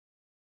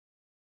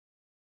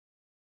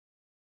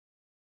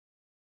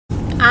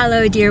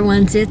Hello, dear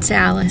ones, it's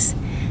Alice.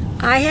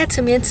 I had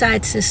some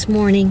insights this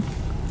morning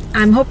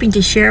I'm hoping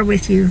to share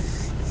with you.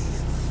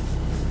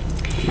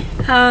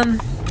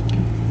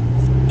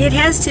 It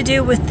has to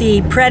do with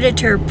the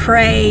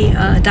predator-prey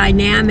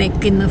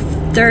dynamic in the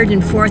third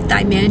and fourth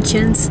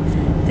dimensions,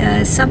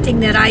 something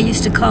that I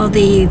used to call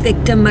the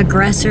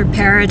victim-aggressor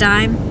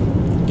paradigm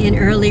in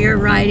earlier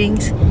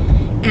writings,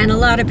 and a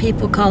lot of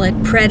people call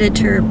it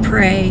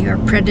predator-prey or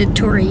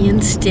predatory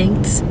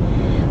instincts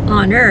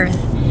on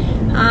Earth.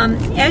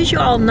 As you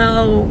all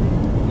know,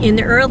 in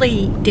the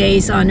early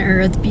days on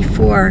Earth,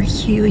 before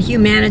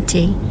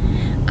humanity,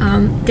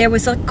 there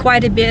was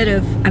quite a bit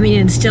of,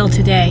 and still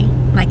today,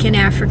 like in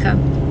Africa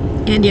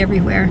and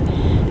everywhere,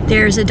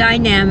 there's a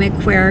dynamic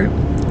where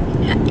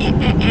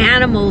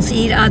animals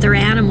eat other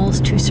animals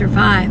to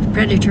survive,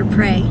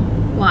 predator-prey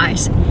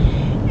wise.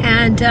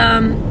 And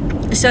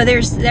so there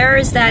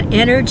is that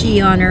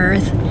energy on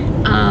Earth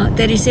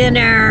that is in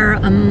our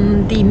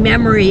the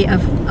memory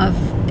of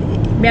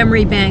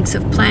memory banks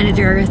of planet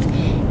Earth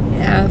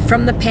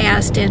from the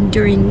past and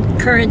during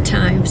current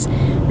times,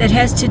 that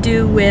has to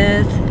do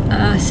with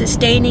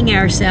sustaining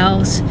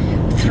ourselves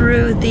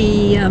through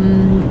the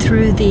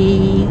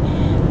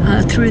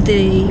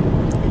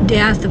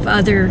death of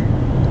other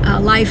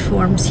life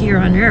forms here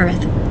on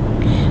Earth.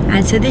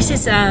 And so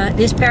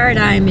this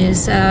paradigm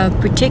is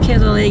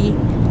particularly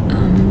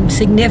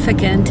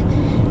significant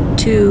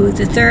to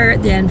the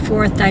third and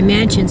fourth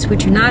dimensions,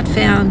 which are not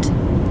found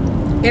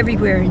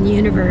everywhere in the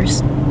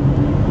universe.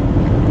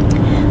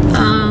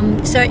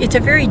 So it's a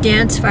very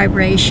dense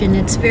vibration.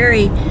 It's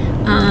very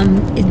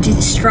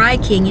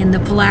striking in the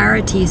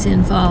polarities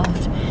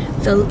involved.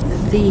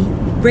 The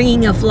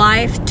bringing of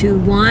life to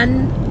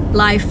one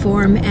life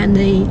form and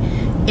the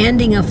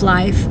ending of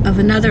life of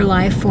another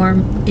life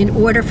form in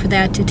order for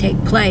that to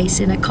take place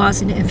in a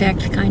cause and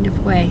effect kind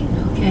of way.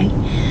 Okay.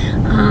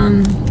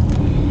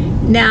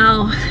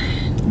 Now,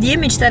 the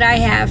image that I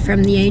have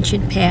from the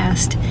ancient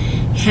past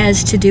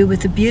has to do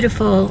with a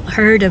beautiful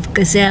herd of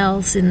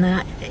gazelles in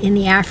the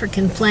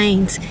African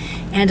plains,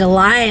 and a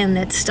lion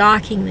that's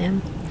stalking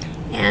them.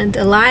 And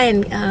the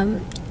lion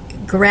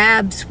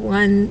grabs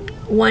one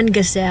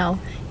gazelle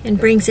and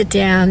brings it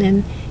down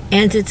and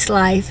ends its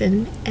life,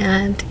 and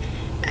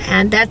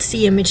that's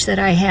the image that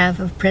I have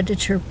of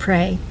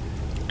predator-prey,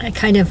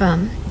 kind of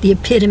the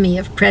epitome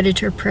of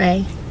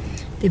predator-prey,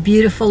 the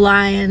beautiful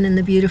lion and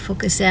the beautiful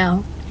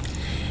gazelle.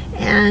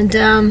 And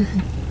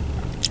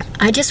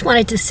I just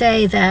wanted to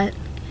say that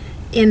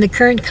in the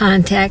current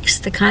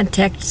context, the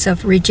context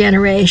of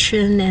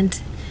regeneration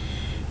and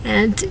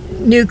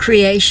new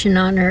creation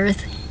on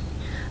Earth,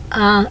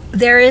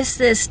 there is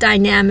this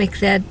dynamic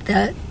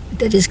that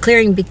is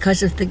clearing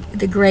because of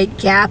the great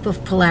gap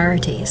of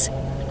polarities.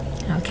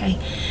 Okay,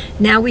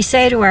 now we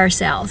say to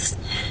ourselves,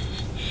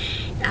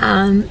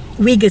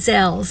 we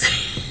gazelles,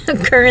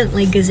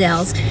 currently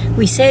gazelles,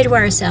 we say to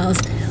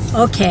ourselves,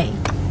 okay,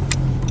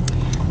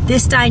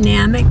 this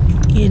dynamic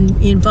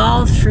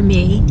involves for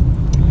me,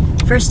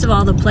 first of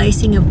all, the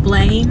placing of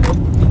blame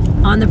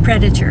on the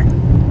predator.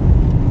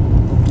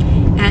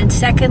 And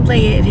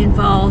secondly, it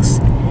involves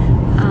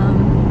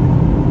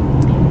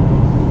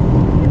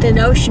the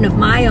notion of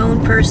my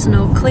own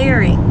personal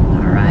clearing,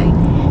 all right?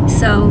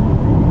 So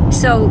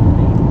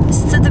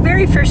the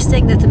very first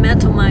thing that the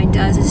mental mind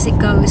does is it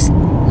goes,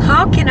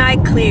 how can I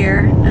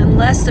clear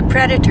unless the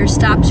predator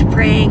stops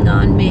preying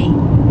on me?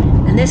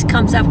 And this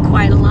comes up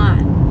quite a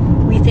lot.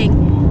 We think,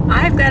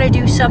 I've got to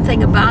do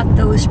something about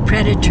those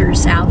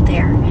predators out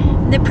there.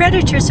 And the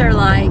predators are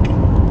like,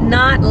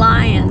 not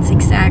lions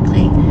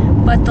exactly,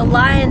 but the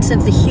lions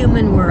of the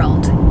human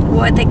world,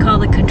 what they call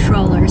the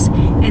controllers.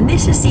 And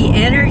this is the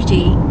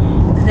energy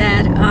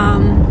that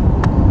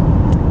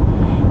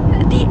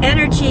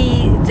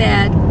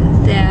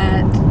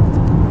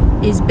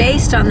is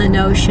based on the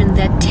notion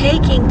that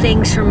taking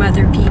things from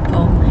other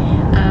people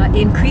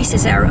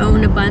increases our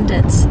own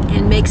abundance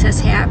and makes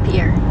us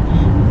happier.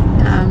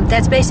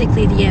 That's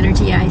basically the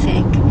energy, I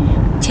think.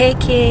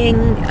 Taking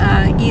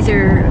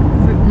either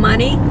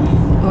money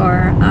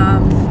or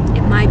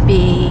it might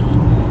be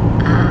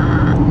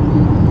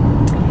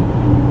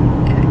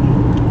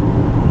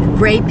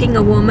raping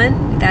a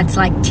woman. That's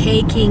like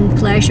taking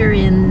pleasure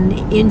in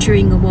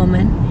injuring a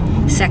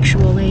woman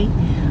sexually.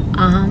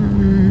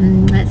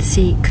 Let's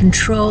see,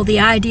 control, the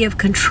idea of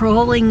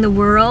controlling the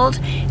world,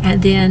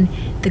 and then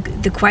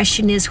the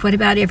question is, what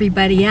about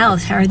everybody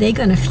else? How are they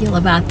going to feel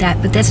about that?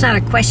 But that's not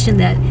a question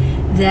that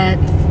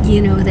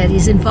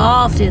is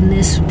involved in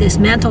this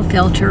mental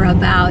filter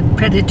about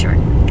predator.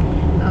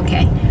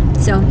 Okay,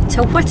 so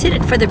what's in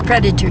it for the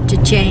predator to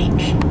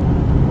change?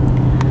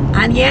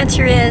 And the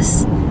answer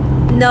is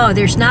no,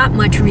 there's not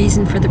much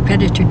reason for the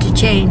predator to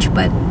change,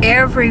 but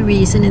every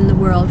reason in the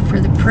world for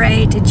the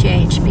prey to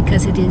change,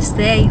 because it is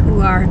they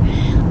who are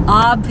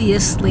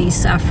obviously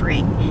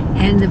suffering,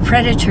 and the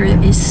predator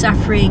is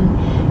suffering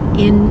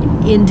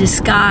in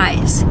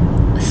disguise,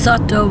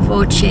 sotto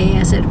voce,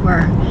 as it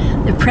were.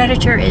 The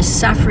predator is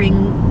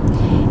suffering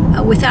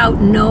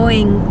without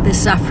knowing the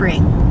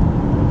suffering,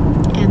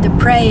 and the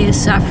prey is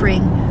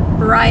suffering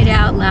right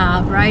out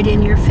loud, right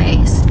in your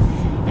face.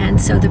 And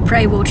so the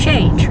prey will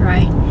change,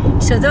 right?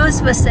 So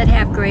those of us that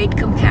have great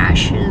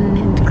compassion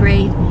and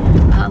great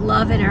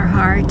love in our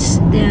hearts,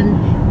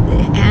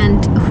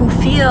 and who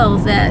feel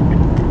that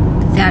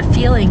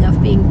feeling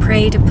of being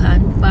preyed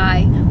upon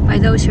by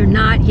those who are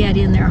not yet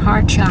in their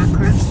heart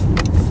chakra,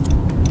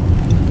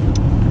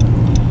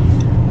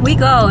 we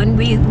go and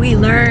we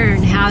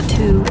learn how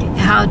to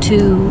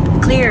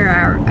clear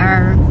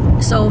our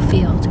soul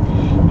field,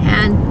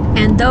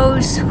 and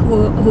those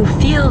who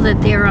feel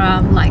that they're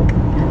like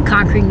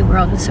conquering the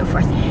world and so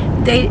forth,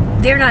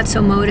 they're not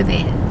so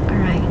motivated. All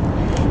right.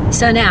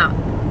 So now,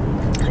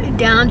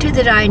 down to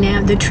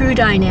the true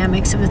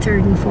dynamics of the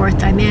third and fourth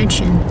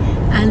dimension,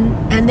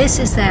 and this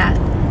is that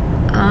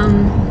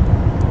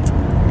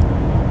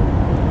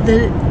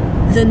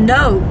the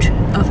note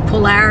of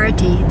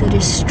polarity that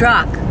is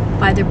struck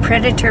by the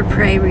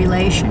predator-prey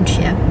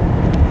relationship.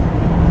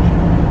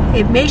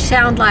 It may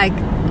sound like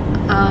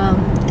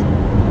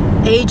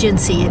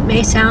agency. It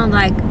may sound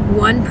like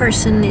one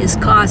person is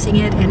causing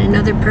it and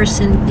another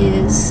person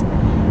is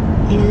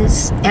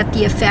at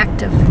the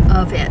effect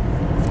of it.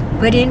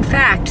 But in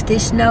fact,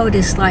 this note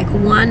is like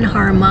one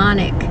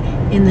harmonic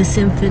in the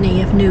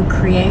symphony of new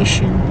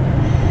creation.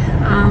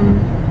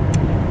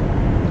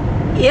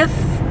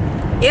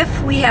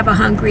 If we have a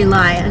hungry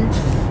lion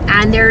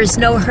and there is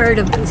no herd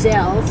of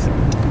gazelles,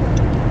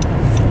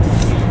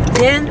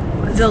 then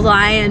the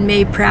lion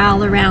may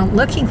prowl around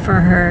looking for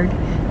a herd,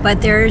 but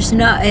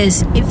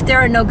if there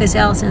are no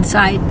gazelles in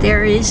sight,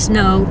 there is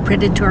no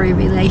predatory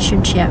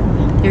relationship.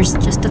 There's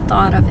just a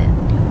thought of it.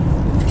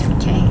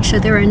 Okay, so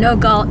there are no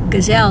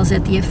gazelles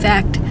at the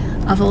effect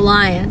of a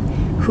lion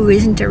who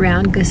isn't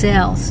around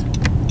gazelles.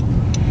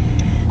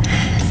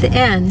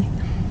 Then,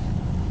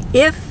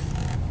 if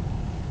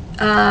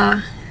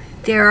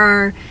there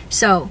are,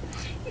 so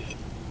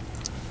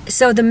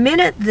the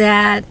minute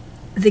that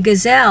the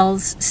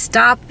gazelles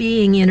stop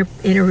being in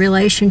a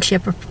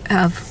relationship of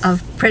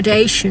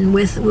predation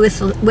with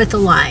the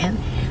lion,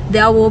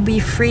 they will be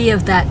free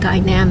of that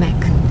dynamic.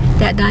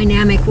 That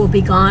dynamic will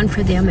be gone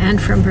for them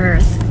and from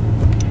birth.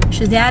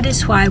 So that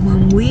is why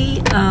when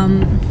we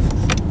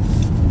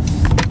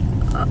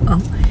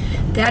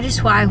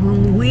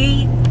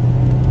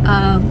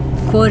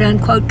quote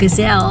unquote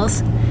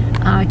gazelles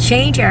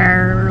change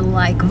our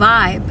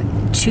vibe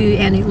to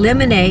and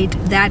eliminate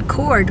that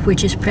cord,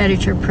 which is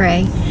predator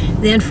prey,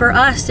 then for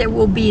us there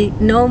will be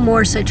no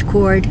more such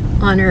cord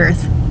on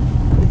earth.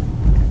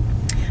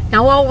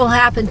 Now what will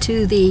happen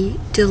to the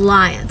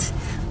lions?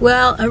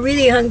 Well, a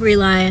really hungry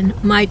lion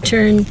might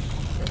turn,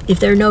 if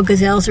there are no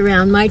gazelles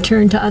around, might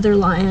turn to other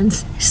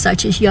lions,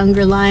 such as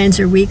younger lions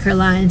or weaker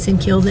lions,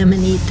 and kill them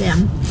and eat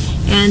them.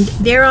 And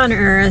there on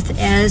earth,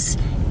 as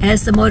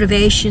the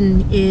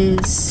motivation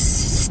is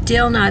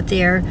still not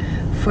there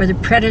for the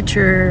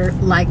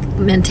predator-like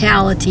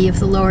mentality of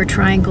the lower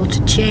triangle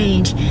to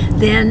change,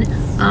 then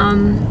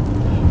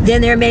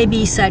there may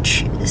be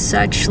such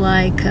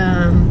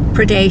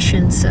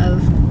predations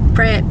of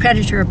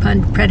predator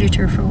upon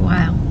predator for a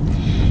while.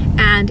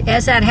 And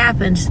as that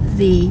happens,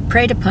 the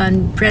preyed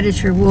upon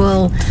predator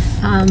will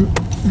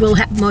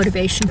have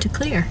motivation to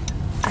clear.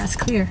 That's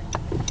clear.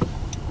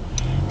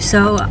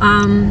 So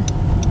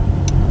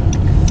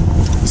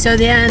so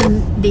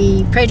then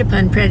the preyed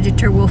upon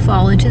predator will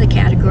fall into the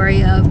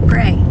category of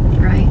prey,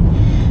 right?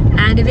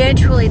 And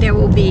eventually there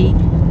will be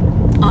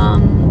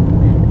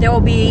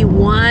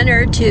one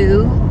or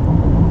two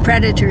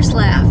predators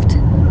left,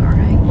 all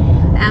right?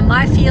 And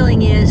my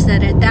feeling is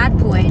that at that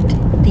point,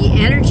 the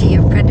energy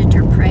of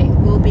predator-prey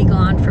will be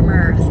gone from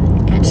Earth.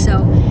 And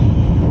so,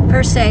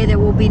 per se, there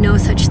will be no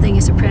such thing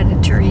as a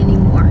predator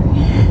anymore.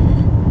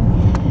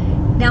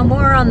 Now,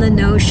 more on the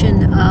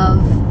notion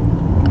of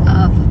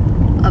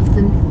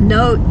the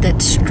note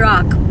that's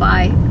struck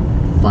by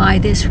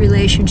this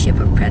relationship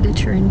of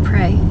predator and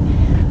prey.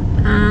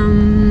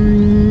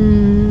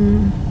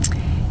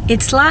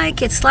 It's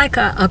like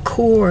a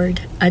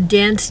chord, a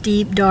dense,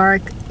 deep,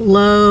 dark,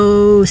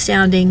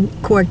 low-sounding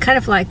chord, kind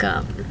of like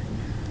a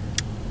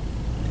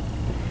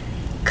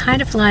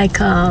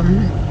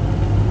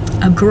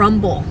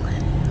grumble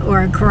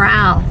or a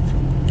growl.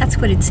 That's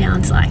what it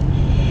sounds like.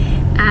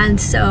 And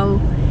so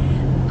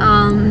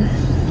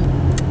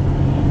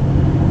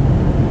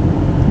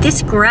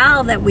this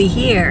growl that we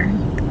hear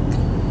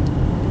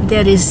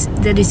that is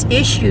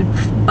issued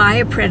by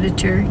a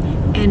predator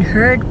and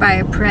heard by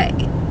a prey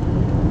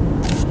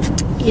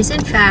is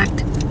in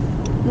fact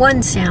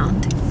one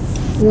sound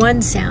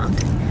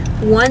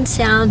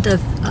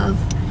of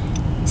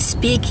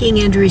speaking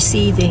and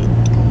receiving.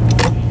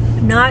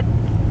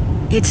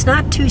 It's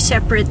not two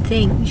separate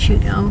things, you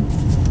know.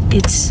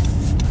 It's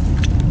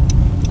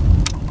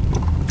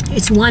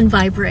one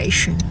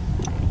vibration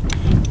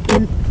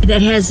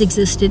that has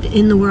existed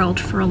in the world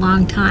for a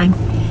long time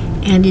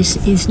and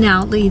is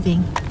now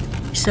leaving.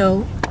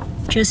 So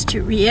just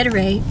to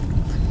reiterate,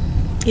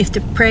 if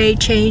the prey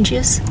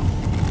changes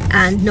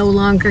and no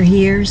longer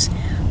hears,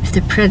 if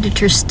the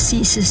predator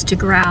ceases to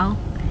growl,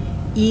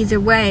 either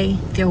way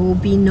there will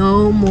be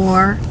no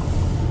more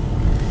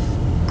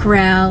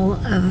growl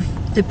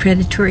of the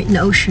predatory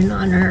notion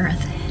on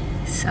Earth.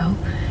 So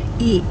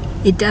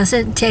it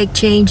doesn't take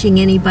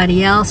changing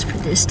anybody else for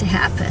this to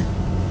happen.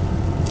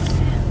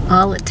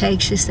 All it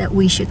takes is that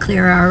we should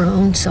clear our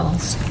own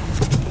souls.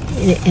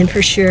 And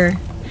for sure,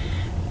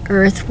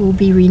 Earth will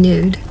be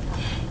renewed.